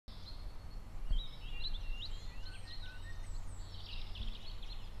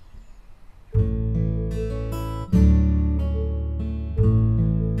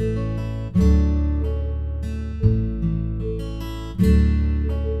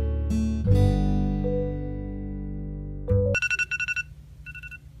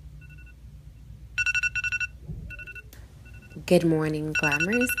Good morning,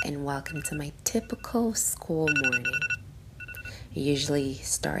 Glammers, and welcome to my typical school morning. It usually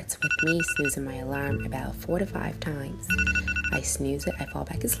starts with me snoozing my alarm about 4 to 5 times. I snooze it, I fall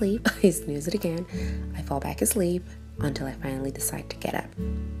back asleep, I snooze it again, I fall back asleep until I finally decide to get up.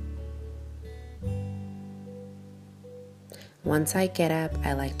 Once I get up,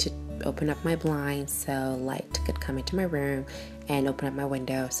 I like to open up my blinds so light could come into my room and open up my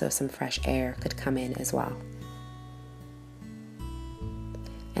window so some fresh air could come in as well.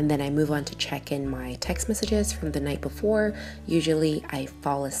 And then I move on to check in my text messages from the night before. Usually I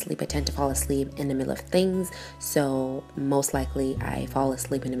tend to fall asleep in the middle of things. So most likely I fall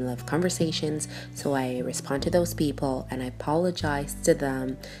asleep in the middle of conversations. So I respond to those people and I apologize to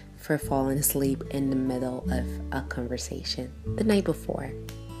them for falling asleep in the middle of a conversation the night before.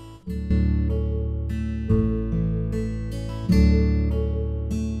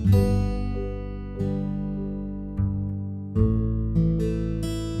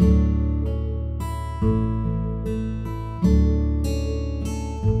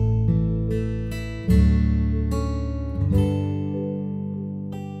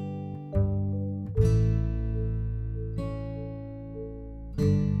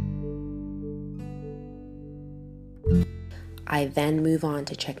 I then move on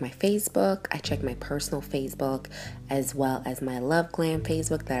to check my Facebook. I check my personal Facebook as well as my Loveglam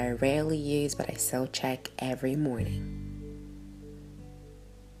Facebook that I rarely use, but I still check every morning.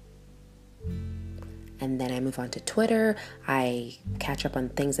 And then I move on to Twitter. I catch up on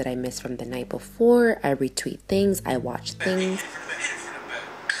things that I missed from the night before. I retweet things. I watch things.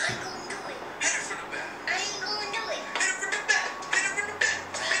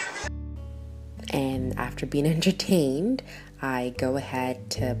 And after being entertained, I go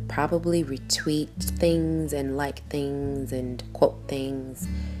ahead to probably retweet things and like things and quote things.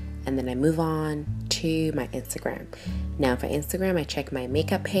 And then I move on to my Instagram. Now for Instagram, I check my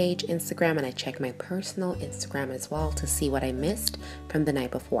makeup page Instagram and I check my personal Instagram as well to see what I missed from the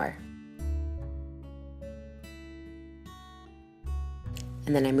night before.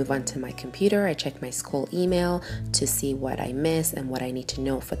 And then I move on to my computer. I check my school email to see what I missed and what I need to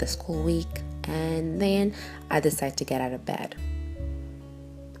know for the school week. And then I decide to get out of bed,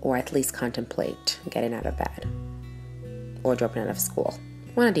 or at least contemplate getting out of bed or dropping out of school,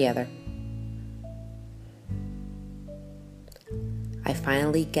 one or the other. I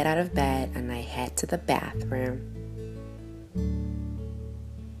finally get out of bed and I head to the bathroom.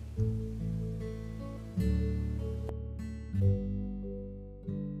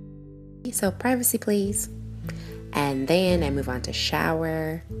 So privacy please. And then I move on to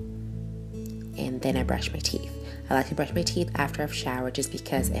shower. And then I brush my teeth. I like to brush my teeth after I've showered just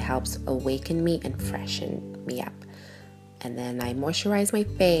because it helps awaken me and freshen me up. And then I moisturize my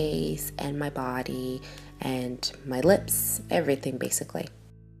face and my body and my lips, everything basically.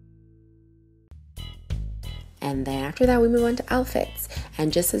 And then after that we move on to outfits.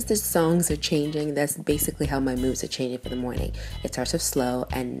 And just as the songs are changing, that's basically how my moods are changing for the morning. It starts off slow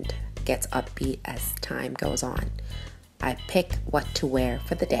and gets upbeat as time goes on. I pick what to wear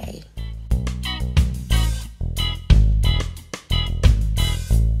for the day.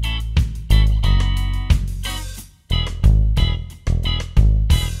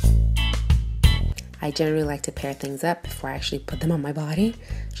 I generally like to pair things up before I actually put them on my body,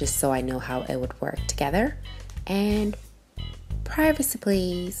 just so I know how it would work together. And privacy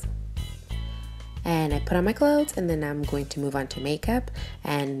please. And I put on my clothes and then I'm going to move on to makeup.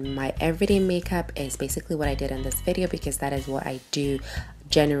 And my everyday makeup is basically what I did in this video because that is what I do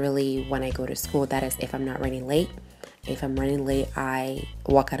generally when I go to school. That is if I'm not running late. If I'm running late, I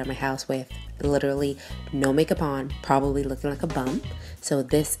walk out of my house with literally no makeup on, probably looking like a bum. So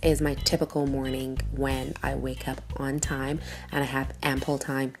this is my typical morning when I wake up on time and I have ample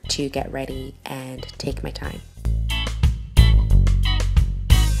time to get ready and take my time.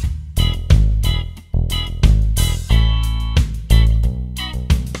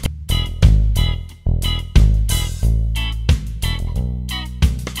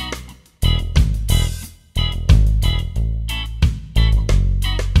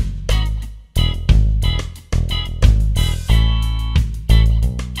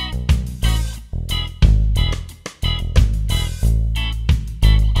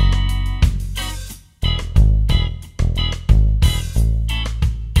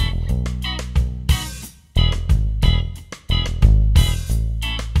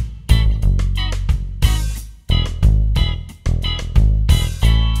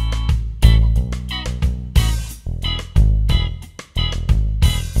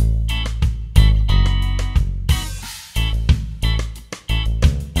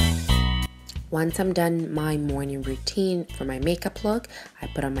 once I'm done my morning routine for my makeup look, I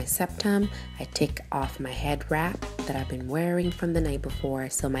put on my septum, I take off my head wrap that I've been wearing from the night before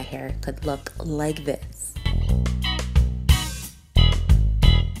so my hair could look like this.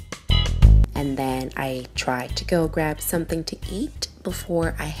 And then I try to go grab something to eat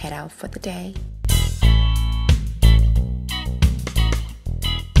before I head out for the day.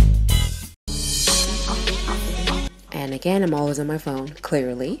 And again, I'm always on my phone,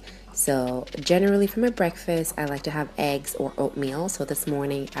 clearly. So generally for my breakfast, I like to have eggs or oatmeal. So this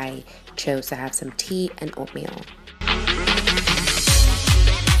morning I chose to have some tea and oatmeal.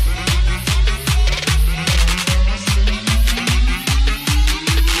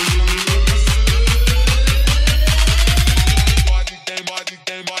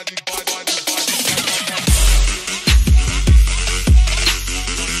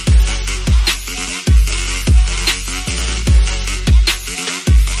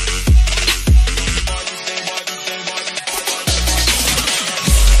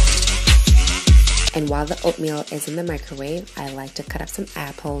 And while the oatmeal is in the microwave, I like to cut up some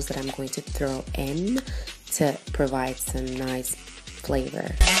apples that I'm going to throw in to provide some nice flavor.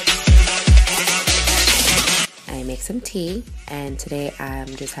 I make some tea, and today I'm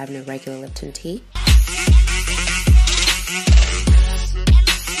just having a regular Lipton tea.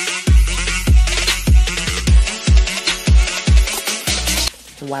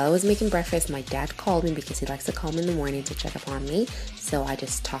 And while I was making breakfast, my dad called me because he likes to call me in the morning to check up on me. So I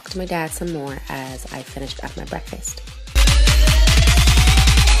just talked to my dad some more as I finished up my breakfast.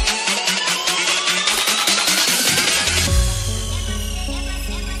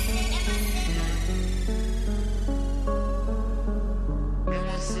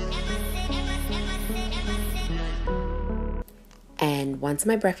 And once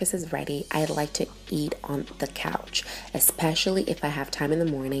my breakfast is ready, I like to eat on the couch, especially if I have time in the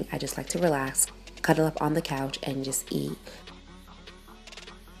morning. I just like to relax, cuddle up on the couch and just eat.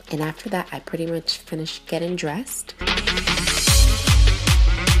 And after that, I pretty much finish getting dressed.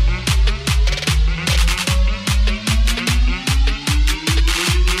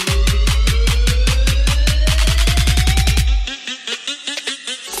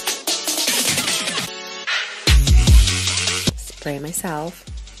 Spray myself,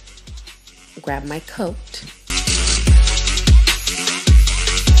 grab my coat,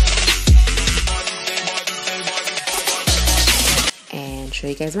 and show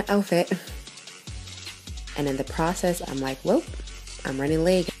you guys my outfit. And in the process, I'm like, whoop, I'm running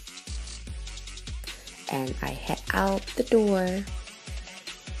late. And I head out the door.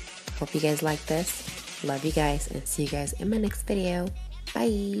 Hope you guys like this. Love you guys, and see you guys in my next video.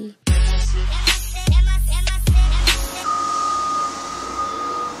 Bye.